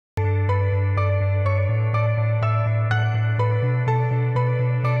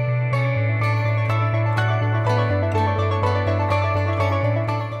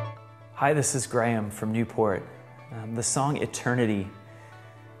Hi, this is Graham from Newport. The song Eternity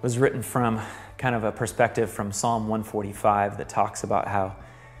was written from kind of a perspective from Psalm 145 that talks about how,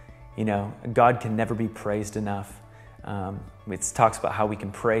 God can never be praised enough. It talks about how we can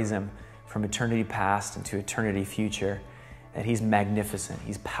praise Him from eternity past into eternity future, that He's magnificent,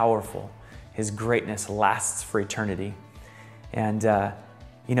 He's powerful, His greatness lasts for eternity. And,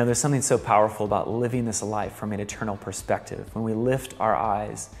 there's something so powerful about living this life from an eternal perspective. When we lift our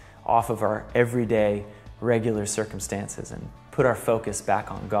eyes off of our everyday, regular circumstances and put our focus back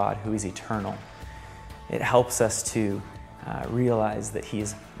on God, who is eternal, it helps us to realize that He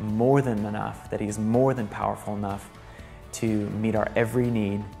is more than enough, that He is more than powerful enough to meet our every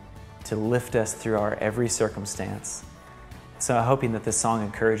need, to lift us through our every circumstance. So I'm hoping that this song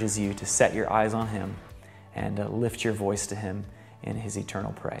encourages you to set your eyes on Him and lift your voice to Him in His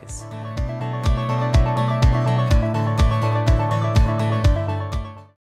eternal praise.